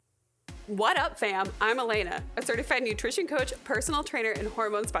What up, fam? I'm Elena, a certified nutrition coach, personal trainer, and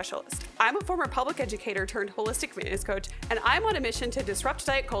hormone specialist. I'm a former public educator turned holistic fitness coach, and I'm on a mission to disrupt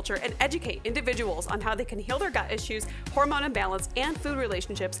diet culture and educate individuals on how they can heal their gut issues, hormone imbalance, and food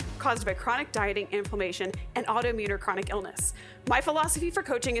relationships caused by chronic dieting, inflammation, and autoimmune or chronic illness. My philosophy for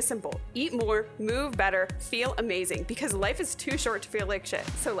coaching is simple: eat more, move better, feel amazing, because life is too short to feel like shit.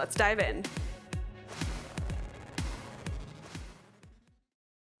 So let's dive in.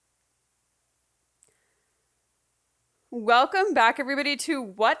 Welcome back, everybody, to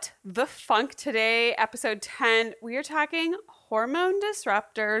What the Funk. Today, episode 10. We are talking Hormone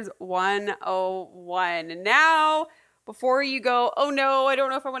Disrupters 101. Now, before you go, oh no, I don't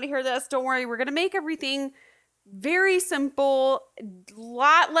know if I want to hear this, don't worry, we're going to make everything very simple, a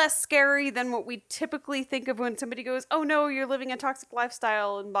lot less scary than what we typically think of when somebody goes, oh no, you're living a toxic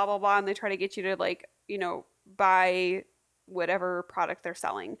lifestyle and blah, blah, blah, and they try to get you to buy whatever product they're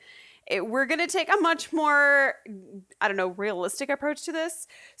selling. We're going to take a much more, realistic approach to this.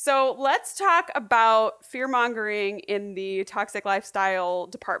 So let's talk about fear-mongering in the toxic lifestyle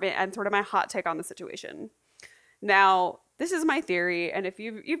department and sort of my hot take on the situation. Now, this is my theory, and if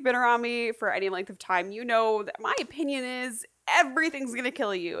you've been around me for any length of time, you know that my opinion is everything's going to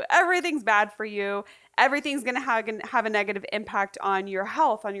kill you. Everything's bad for you. Everything's going to have a negative impact on your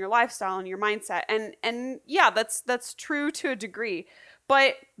health, on your lifestyle, on your mindset. And yeah, that's true to a degree.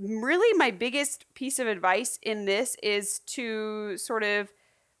 But really my biggest piece of advice in this is to sort of,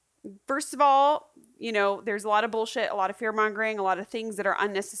 first of all, there's a lot of bullshit, a lot of fear mongering, a lot of things that are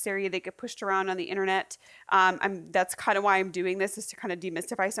unnecessary that get pushed around on the internet. That's kind of why I'm doing this, is to kind of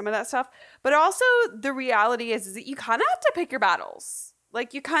demystify some of that stuff. But also the reality is that you kind of have to pick your battles.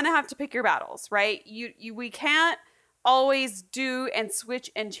 Like, you kind of have to pick your battles, right? We can't always do and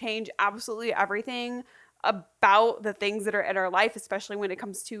switch and change absolutely everything about the things that are in our life, especially when it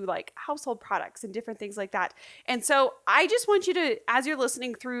comes to like household products and different things like that. And so I just want you to, as you're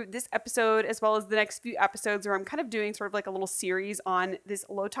listening through this episode, as well as the next few episodes where I'm kind of doing sort of like a little series on this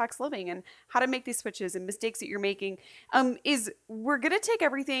low tox living and how to make these switches and mistakes that you're making, is we're going to take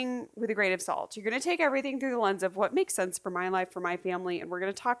everything with a grain of salt. You're going to take everything through the lens of what makes sense for my life, for my family. And we're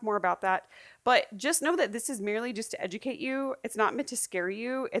going to talk more about that. But just know that this is merely just to educate you. It's not meant to scare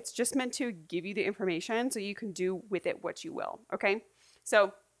you. It's just meant to give you the information so you can do with it what you will. Okay.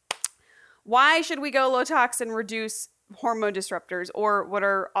 So why should we go low tox and reduce hormone disruptors, or what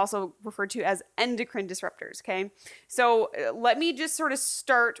are also referred to as endocrine disruptors? Okay. So let me just sort of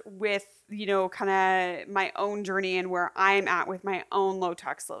start with, kind of my own journey and where I'm at with my own low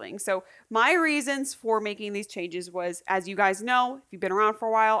tox living. So my reasons for making these changes was, as you guys know, if you've been around for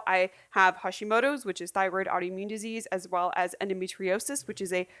a while, I have Hashimoto's, which is thyroid autoimmune disease, as well as endometriosis, which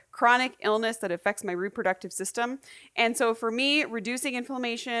is a chronic illness that affects my reproductive system. And so for me, reducing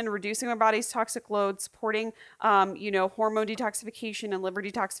inflammation, reducing my body's toxic load, supporting, hormone detoxification and liver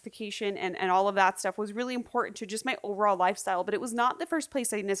detoxification and all of that stuff was really important to just my overall lifestyle. But it was not the first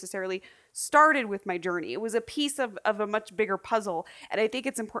place I necessarily started with my journey. It was a piece of a much bigger puzzle. And I think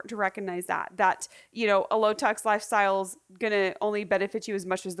it's important to recognize that, a low tox lifestyle is going to only benefit you as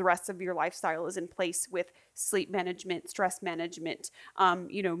much as the rest of your lifestyle is in place with sleep management, stress management,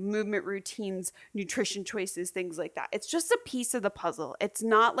 movement routines, nutrition choices, things like that. It's just a piece of the puzzle. It's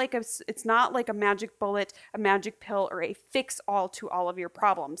not like a magic bullet, a magic pill, or a fix all to all of your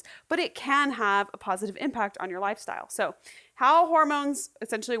problems, but it can have a positive impact on your lifestyle. So how hormones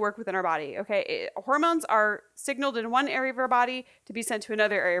essentially work within our body. Okay. Hormones are signaled in one area of our body to be sent to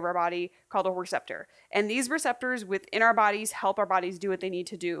another area of our body called a receptor. And these receptors within our bodies help our bodies do what they need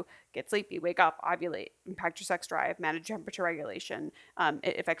to do: get sleepy, wake up, ovulate, impact your sex drive, manage temperature regulation,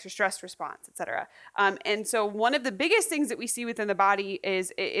 it affects your stress response, etc. And so one of the biggest things that we see within the body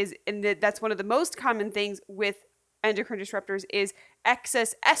that's one of the most common things with endocrine disruptors is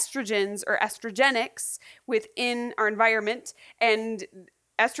excess estrogens or estrogenics within our environment. And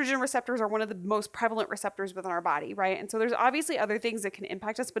estrogen receptors are one of the most prevalent receptors within our body, right? And so there's obviously other things that can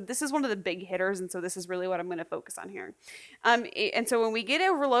impact us, but this is one of the big hitters. And so this is really what I'm going to focus on here. And so when we get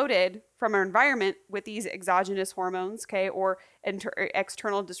overloaded from our environment with these exogenous hormones, okay, or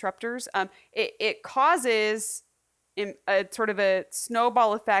external disruptors, it causes a sort of a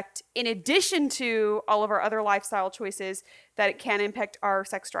snowball effect, in addition to all of our other lifestyle choices, that it can impact our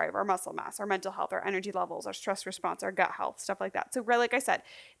sex drive, our muscle mass, our mental health, our energy levels, our stress response, our gut health, stuff like that. So like I said,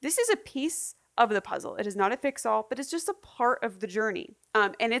 this is a piece of the puzzle. It is not a fix-all, but it's just a part of the journey.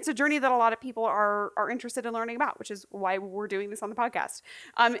 And it's a journey that a lot of people are interested in learning about, which is why we're doing this on the podcast.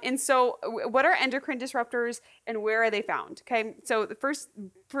 And so what are endocrine disruptors and where are they found? Okay, so the first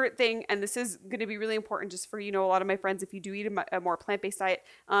thing, and this is going to be really important just for, a lot of my friends, if you do eat a more plant-based diet,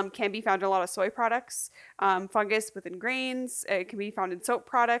 can be found in a lot of soy products, fungus within grains. It can be found in soap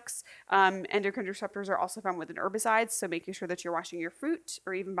products. Endocrine disruptors are also found within herbicides, so making sure that you're washing your fruit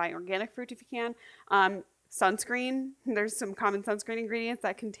or even buying organic fruit if you can. Sunscreen, there's some common sunscreen ingredients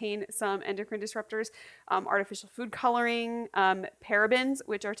that contain some endocrine disruptors, artificial food coloring, parabens,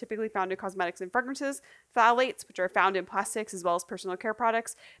 which are typically found in cosmetics and fragrances, phthalates, which are found in plastics as well as personal care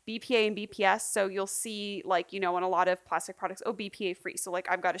products, BPA and BPS. So you'll see in a lot of plastic products, BPA free. So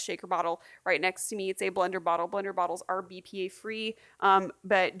I've got a shaker bottle right next to me. It's a blender bottle. Blender bottles are BPA free.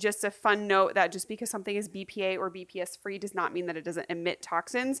 But just a fun note that just because something is BPA or BPS free does not mean that it doesn't emit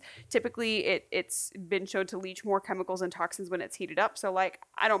toxins. Typically it's been shown to leach more chemicals and toxins when it's heated up. So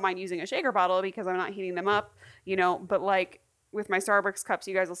I don't mind using a shaker bottle because I'm not heating them up, but with my Starbucks cups,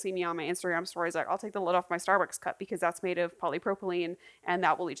 you guys will see me on my Instagram stories. I'll take the lid off my Starbucks cup because that's made of polypropylene and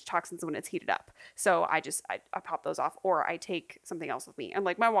that will leach toxins when it's heated up. So I pop those off, or I take something else with me. And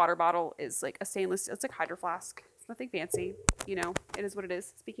my water bottle is a stainless, it's Hydro Flask. It's nothing fancy, it is what it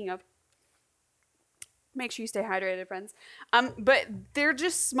is. Speaking of, make sure you stay hydrated, friends. But they're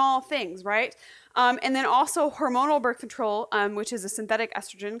just small things, right? And then also hormonal birth control, which is a synthetic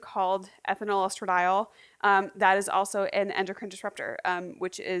estrogen called ethinyl estradiol. That is also an endocrine disruptor,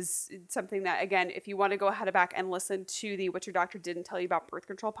 which is something that, again, if you want to go ahead and back and listen to the What Your Doctor Didn't Tell You About Birth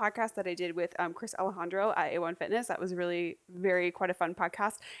Control podcast that I did with Chris Alejandro at A1 Fitness, that was really quite a fun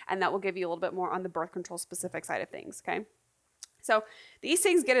podcast. And that will give you a little bit more on the birth control specific side of things, okay? So these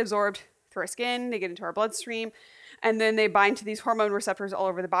things get absorbed through our skin, they get into our bloodstream, and then they bind to these hormone receptors all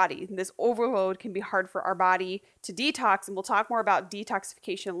over the body. And this overload can be hard for our body to detox, and we'll talk more about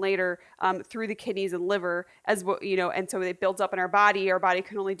detoxification later through the kidneys and liver, as well, and so it builds up in our body. Our body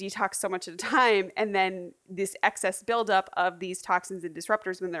can only detox so much at a time, and then this excess buildup of these toxins and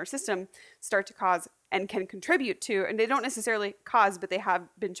disruptors within our system start to cause and can contribute to, and they don't necessarily cause, but they have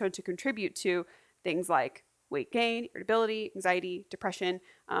been shown to contribute to things like weight gain, irritability, anxiety, depression,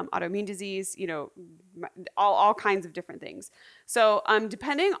 autoimmune disease, all kinds of different things. So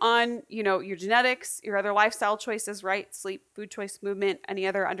depending on, your genetics, your other lifestyle choices, right? Sleep, food choice, movement, any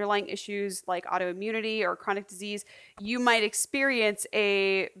other underlying issues like autoimmunity or chronic disease, you might experience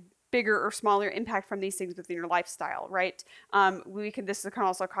a bigger or smaller impact from these things within your lifestyle, right? This can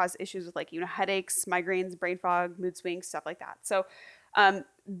also cause issues with headaches, migraines, brain fog, mood swings, stuff like that. So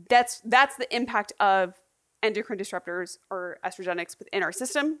that's the impact of endocrine disruptors or estrogenics within our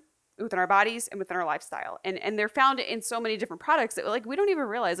system, within our bodies, and within our lifestyle. And they're found in so many different products that we don't even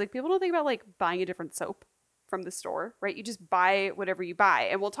realize. People don't think about buying a different soap from the store, right? You just buy whatever you buy.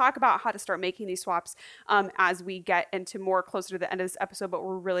 And we'll talk about how to start making these swaps as we get into more closer to the end of this episode, but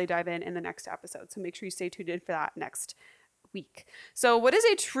we'll really dive in the next episode. So make sure you stay tuned in for that next week. So what is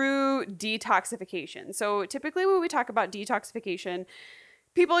a true detoxification? So typically when we talk about detoxification,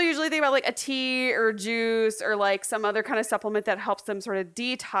 people usually think about a tea or juice or some other kind of supplement that helps them sort of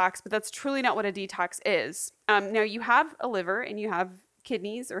detox, but that's truly not what a detox is. Now you have a liver and you have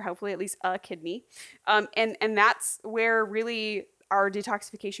kidneys, or hopefully at least a kidney. And that's where really our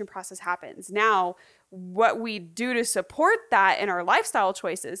detoxification process happens. Now, what we do to support that in our lifestyle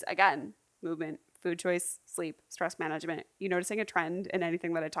choices, again, movement, food choice, sleep, stress management. You noticing a trend in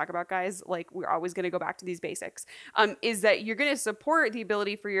anything that I talk about, guys? We're always going to go back to these basics. Is that you're going to support the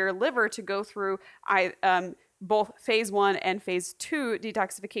ability for your liver to go through both phase 1 and phase 2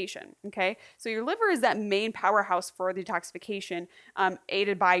 detoxification. Okay, so your liver is that main powerhouse for detoxification,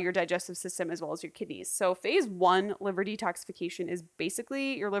 aided by your digestive system as well as your kidneys. So phase 1 liver detoxification is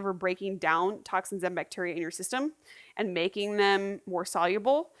basically your liver breaking down toxins and bacteria in your system and making them more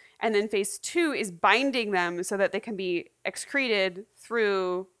soluble. And then phase 2 is binding them so that they can be excreted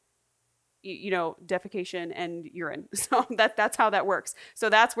through defecation and urine. So that's how that works. So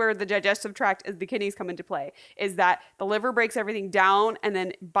that's where the digestive tract, the kidneys come into play, is that the liver breaks everything down and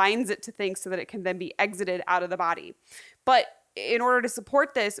then binds it to things so that it can then be exited out of the body. But in order to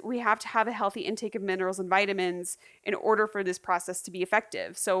support this, we have to have a healthy intake of minerals and vitamins in order for this process to be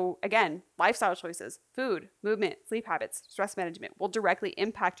effective. So again, lifestyle choices, food, movement, sleep habits, stress management will directly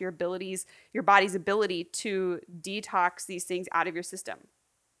impact your body's ability to detox these things out of your system.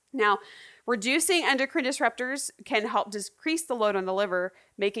 Now, reducing endocrine disruptors can help decrease the load on the liver,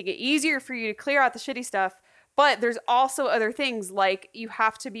 making it easier for you to clear out the shitty stuff, But there's also other things, like you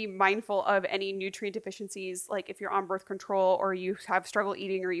have to be mindful of any nutrient deficiencies, like if you're on birth control or you have struggle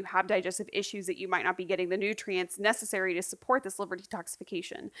eating or you have digestive issues that you might not be getting the nutrients necessary to support this liver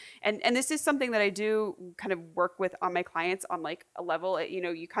detoxification. And this is something that I do kind of work with on my clients on like a level.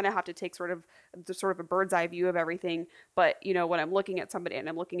 You kind of have to take sort of a bird's eye view of everything. But when I'm looking at somebody and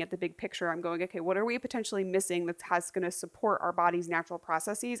I'm looking at the big picture, I'm going, okay, what are we potentially missing that's going to support our body's natural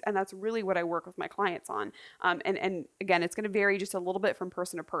processes? And that's really what I work with my clients on. And again, it's going to vary just a little bit from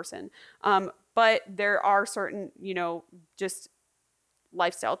person to person. But there are certain, just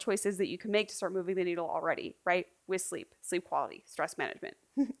lifestyle choices that you can make to start moving the needle already, right? With sleep quality, stress management,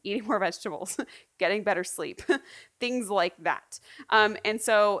 eating more vegetables, getting better sleep, things like that. And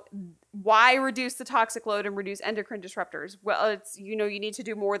so why reduce the toxic load and reduce endocrine disruptors? Well, it's, you need to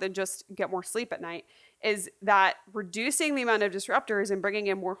do more than just get more sleep at night. Is that reducing the amount of disruptors and bringing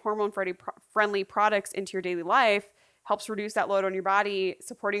in more hormone-friendly products into your daily life helps reduce that load on your body,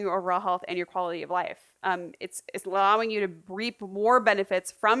 supporting your overall health and your quality of life. It's allowing you to reap more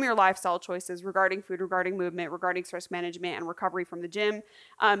benefits from your lifestyle choices regarding food, regarding movement, regarding stress management and recovery from the gym,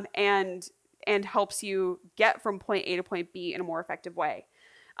 and helps you get from point A to point B in a more effective way.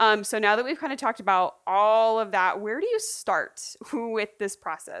 So now that we've kind of talked about all of that, where do you start with this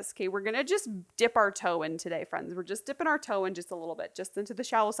process? Okay, we're going to just dip our toe in today, friends. We're just dipping our toe in just a little bit, just into the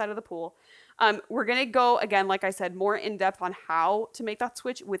shallow side of the pool. We're going to go, again, like I said, more in depth on how to make that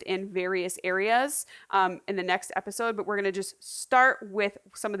switch within various areas in the next episode, but we're going to just start with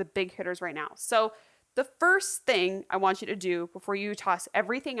some of the big hitters right now. So the first thing I want you to do before you toss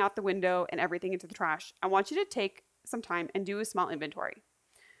everything out the window and everything into the trash, I want you to take some time and do a small inventory.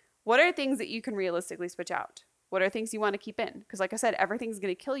 What are things that you can realistically switch out? What are things you want to keep in? Because like I said, everything's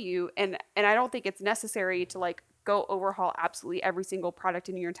going to kill you. And I don't think it's necessary to like go overhaul absolutely every single product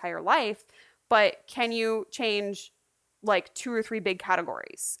in your entire life. But can you change like 2 or 3 big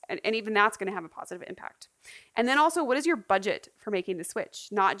categories? And even that's going to have a positive impact. And then also, what is your budget for making the switch?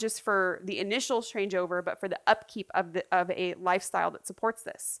 Not just for the initial changeover, but for the upkeep of a lifestyle that supports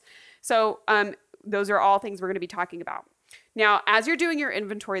this. So those are all things we're going to be talking about. Now, as you're doing your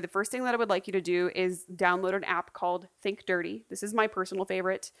inventory, the first thing that I would like you to do is download an app called Think Dirty. This is my personal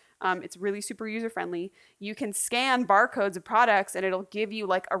favorite. It's really super user-friendly. You can scan barcodes of products and it'll give you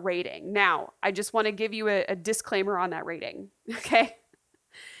like a rating. Now, I just want to give you a disclaimer on that rating, okay?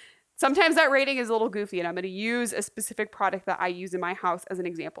 Sometimes that rating is a little goofy, and I'm going to use a specific product that I use in my house as an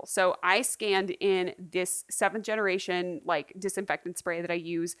example. So I scanned in this 7th generation like disinfectant spray that I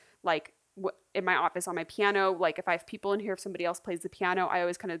use like in my office on my piano. Like if I have people in here, if somebody else plays the piano, I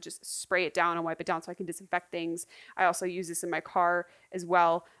always kind of just spray it down and wipe it down so I can disinfect things. I also use this in my car as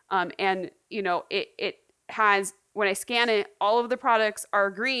well. And it has, when I scan it, all of the products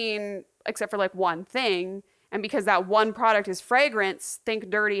are green except for like one thing. And because that one product is fragrance, Think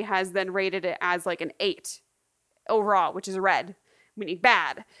Dirty has then rated it as like an 8 overall, which is red, meaning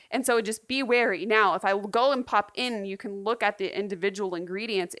bad. And so just be wary. Now, if I go and pop in, you can look at the individual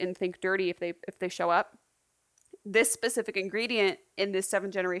ingredients in Think Dirty if they show up. This specific ingredient in this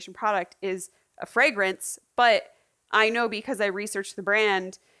 7th generation product is a fragrance, but I know because I researched the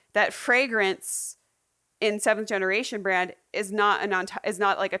brand that fragrance in 7th generation brand is not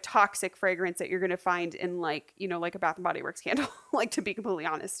like a toxic fragrance that you're going to find in like a Bath and Body Works candle, like to be completely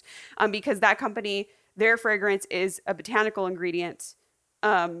honest, because that company, their fragrance is a botanical ingredient,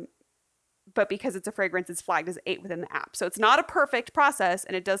 but because it's a fragrance, it's flagged as 8 within the app. So it's not a perfect process,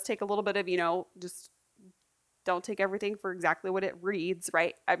 and it does take a little bit of, just don't take everything for exactly what it reads,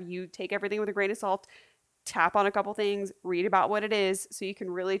 right? You take everything with a grain of salt, tap on a couple things, read about what it is, so you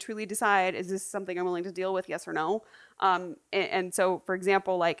can really truly decide, is this something I'm willing to deal with, yes or no? And so, for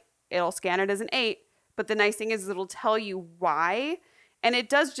example, like it'll scan it as an 8, but the nice thing is it'll tell you why. And it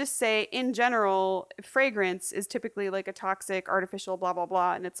does just say, in general, fragrance is typically like a toxic, artificial, blah, blah,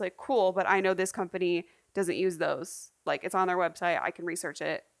 blah. And it's like, cool, but I know this company doesn't use those. Like, it's on their website. I can research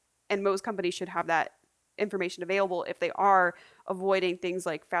it. And most companies should have that information available if they are avoiding things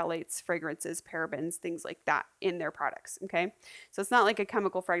like phthalates, fragrances, parabens, things like that in their products, okay? So it's not like a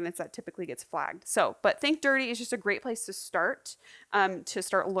chemical fragrance that typically gets flagged. So, but Think Dirty is just a great place to start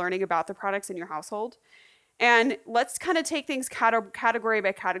learning about the products in your household. And let's kind of take things category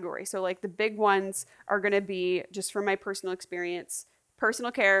by category. So like the big ones are going to be, just from my personal experience,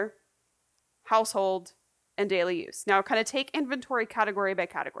 personal care, household, and daily use. Now kind of take inventory category by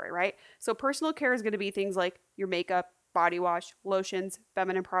category, right? So personal care is going to be things like your makeup, body wash, lotions,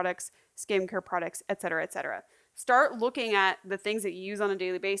 feminine products, skincare products, et cetera, et cetera. Start looking at the things that you use on a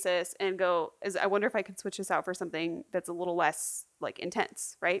daily basis and go, I wonder if I could switch this out for something that's a little less like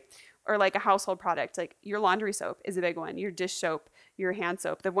intense, right? Or like a household product, like your laundry soap is a big one, your dish soap, your hand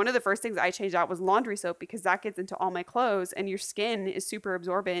soap. One of the first things I changed out was laundry soap, because that gets into all my clothes, and your skin is super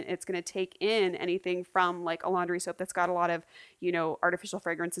absorbent. It's going to take in anything from like a laundry soap that's got a lot of, artificial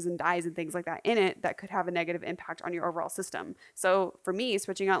fragrances and dyes and things like that in it that could have a negative impact on your overall system. So for me,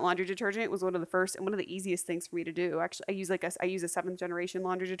 switching out laundry detergent was one of the first and one of the easiest things for me to do. Actually, I use a 7th generation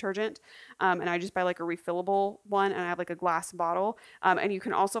laundry detergent, and I just buy like a refillable one, and I have like a glass bottle. And you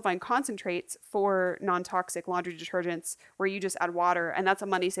can also find concentrates for non-toxic laundry detergents where you just add water. And that's a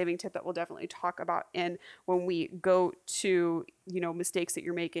money-saving tip that we'll definitely talk about when we go to, mistakes that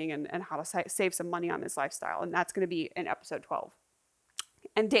you're making and how to save some money on this lifestyle. And that's going to be in episode 12.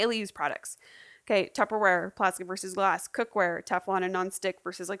 And daily use products. Okay, Tupperware, plastic versus glass, cookware, Teflon and nonstick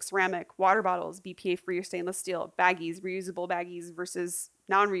versus like ceramic, water bottles, BPA free or stainless steel, baggies, reusable baggies versus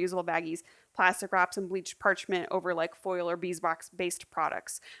non-reusable baggies, plastic wraps and bleached parchment over like foil or beeswax based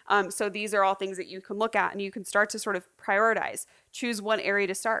products. So these are all things that you can look at, and you can start to sort of prioritize, choose one area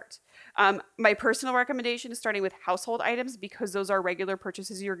to start. My personal recommendation is starting with household items, because those are regular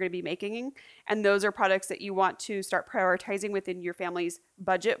purchases you're going to be making. And those are products that you want to start prioritizing within your family's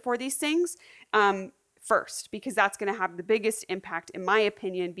budget for these things. First, because that's going to have the biggest impact, in my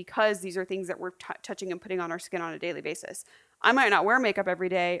opinion, because these are things that we're touching and putting on our skin on a daily basis. I might not wear makeup every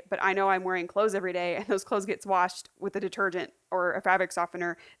day, but I know I'm wearing clothes every day, and those clothes gets washed with a detergent or a fabric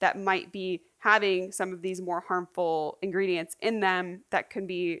softener that might be having some of these more harmful ingredients in them that can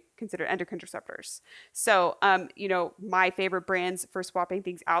be considered endocrine disruptors. So, my favorite brands for swapping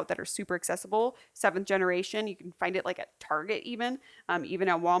things out that are super accessible, 7th generation, you can find it like at Target even at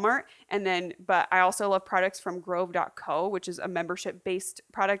Walmart. But I also love products from grove.co, which is a membership-based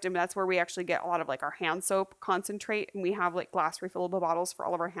product. And that's where we actually get a lot of like our hand soap concentrate. And we have like glass refillable bottles for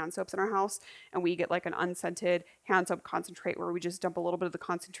all of our hand soaps in our house. And we get like an unscented hand soap concentrate where we just dump a little bit of the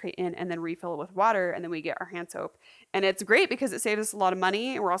concentrate in and then refill it with water, and then we get our hand soap. And it's great because it saves us a lot of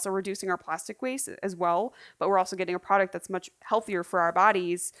money, and we're also reducing our plastic waste as well, but we're also getting a product that's much healthier for our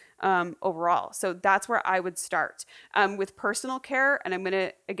bodies overall. So that's where I would start. With personal care, and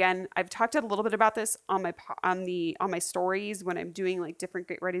I've talked a little bit about this on my stories when I'm doing like different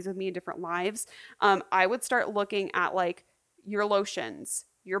get readies with me in different lives. I would start looking at like your lotions,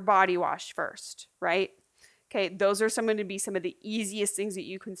 your body wash first, right? Okay, those are going to be some of the easiest things that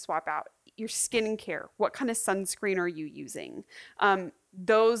you can swap out. Your skincare, what kind of sunscreen are you using?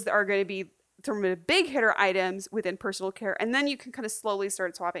 Those are going to be some of the big hitter items within personal care. And then you can kind of slowly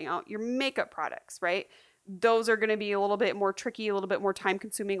start swapping out your makeup products, right? Those are going to be a little bit more tricky, a little bit more time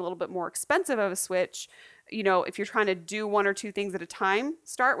consuming, a little bit more expensive of a switch. If you're trying to do 1 or 2 things at a time,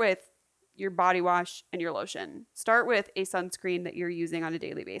 start with your body wash and your lotion. Start with a sunscreen that you're using on a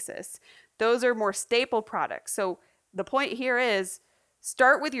daily basis. Those are more staple products. So the point here is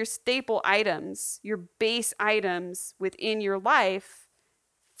start with your staple items, your base items within your life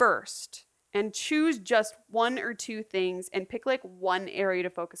first, and choose just 1 or 2 things and pick like one area to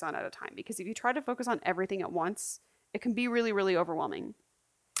focus on at a time. Because if you try to focus on everything at once, it can be really, really overwhelming.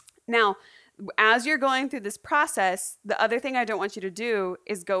 Now, as you're going through this process, the other thing I don't want you to do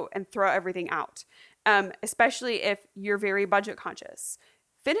is go and throw everything out, especially if you're very budget conscious.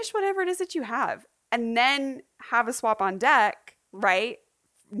 Finish whatever it is that you have, and then have a swap on deck, right?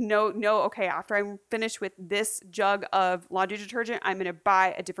 Okay, after I'm finished with this jug of laundry detergent, I'm going to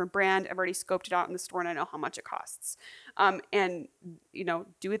buy a different brand. I've already scoped it out in the store and I know how much it costs. And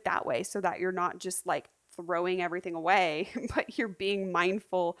do it that way so that you're not just like throwing everything away, but you're being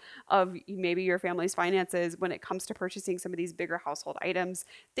mindful of maybe your family's finances when it comes to purchasing some of these bigger household items,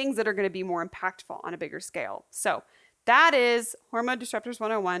 things that are going to be more impactful on a bigger scale. So that is Hormone Disrupters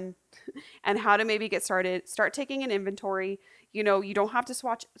 101 and how to maybe get started. Start taking an inventory. You don't have to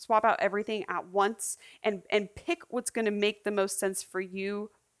swap out everything at once, and pick what's going to make the most sense for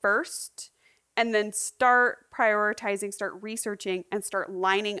you first, and then start prioritizing, start researching, and start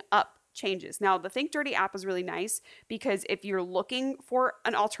lining up changes. Now, the Think Dirty app is really nice because if you're looking for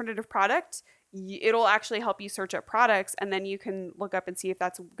an alternative product, it'll actually help you search up products, and then you can look up and see if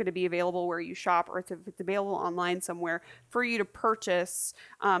that's going to be available where you shop, or if it's available online somewhere for you to purchase,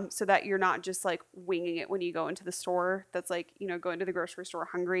 so that you're not just like winging it when you go into the store. That's like, go into the grocery store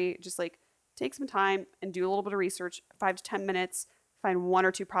hungry. Just like take some time and do a little bit of research, 5 to 10 minutes, find 1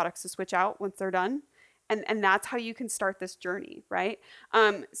 or 2 products to switch out once they're done. And that's how you can start this journey, right?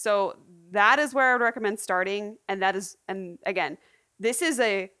 So that is where I would recommend starting. And again, this is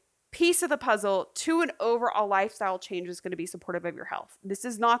a piece of the puzzle to an overall lifestyle change is going to be supportive of your health. This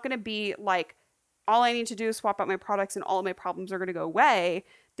is not going to be like, all I need to do is swap out my products and all of my problems are going to go away.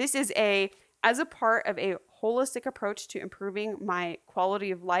 This is as a part of a holistic approach to improving my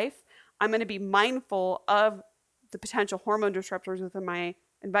quality of life. I'm going to be mindful of the potential hormone disruptors within my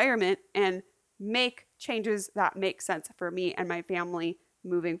environment and make changes that make sense for me and my family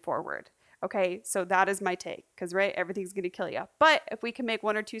moving forward. Okay, so that is my take, because right, everything's going to kill you. But if we can make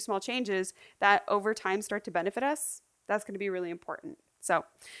 1 or 2 small changes that over time start to benefit us, that's going to be really important. So,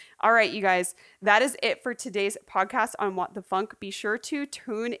 all right, you guys, that is it for today's podcast on What the Funk. Be sure to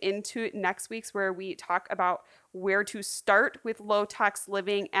tune into next week's, where we talk about where to start with low tox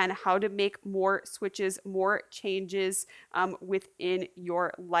living and how to make more switches, more changes within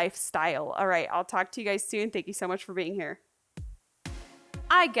your lifestyle. All right, I'll talk to you guys soon. Thank you so much for being here.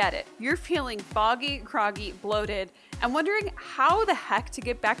 I get it. You're feeling foggy, groggy, bloated, and wondering how the heck to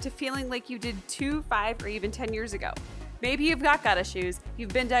get back to feeling like you did 2, 5, or even 10 years ago. Maybe you've got gut issues,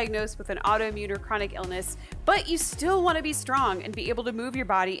 you've been diagnosed with an autoimmune or chronic illness, but you still want to be strong and be able to move your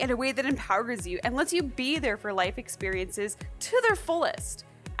body in a way that empowers you and lets you be there for life experiences to their fullest.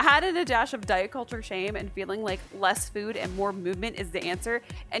 Add in a dash of diet culture shame and feeling like less food and more movement is the answer,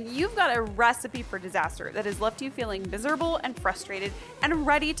 and you've got a recipe for disaster that has left you feeling miserable and frustrated and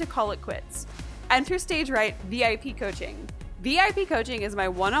ready to call it quits. Enter Stage Right VIP Coaching. VIP Coaching is my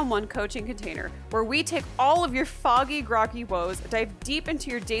one-on-one coaching container where we take all of your foggy, groggy woes, dive deep into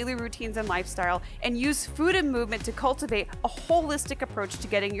your daily routines and lifestyle, and use food and movement to cultivate a holistic approach to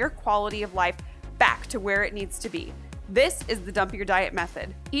getting your quality of life back to where it needs to be. This is the Dump Your Diet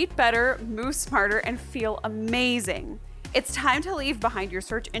method. Eat better, move smarter, and feel amazing. It's time to leave behind your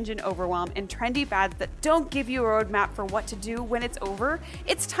search engine overwhelm and trendy fads that don't give you a roadmap for what to do when it's over.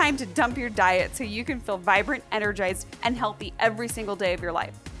 It's time to dump your diet so you can feel vibrant, energized, and healthy every single day of your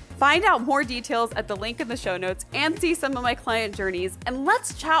life. Find out more details at the link in the show notes and see some of my client journeys. And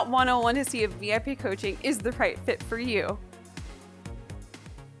let's chat one-on-one to see if VIP coaching is the right fit for you.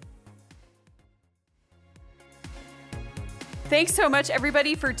 Thanks so much,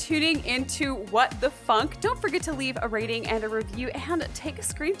 everybody, for tuning into What the Funk. Don't forget to leave a rating and a review and take a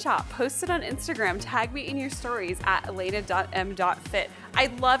screenshot. Post it on Instagram. Tag me in your stories at elena.m.fit.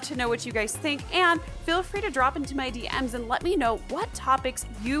 I'd love to know what you guys think, and feel free to drop into my DMs and let me know what topics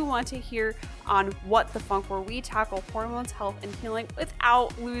you want to hear on What the Funk, where we tackle hormones, health, and healing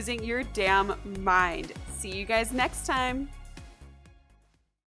without losing your damn mind. See you guys next time.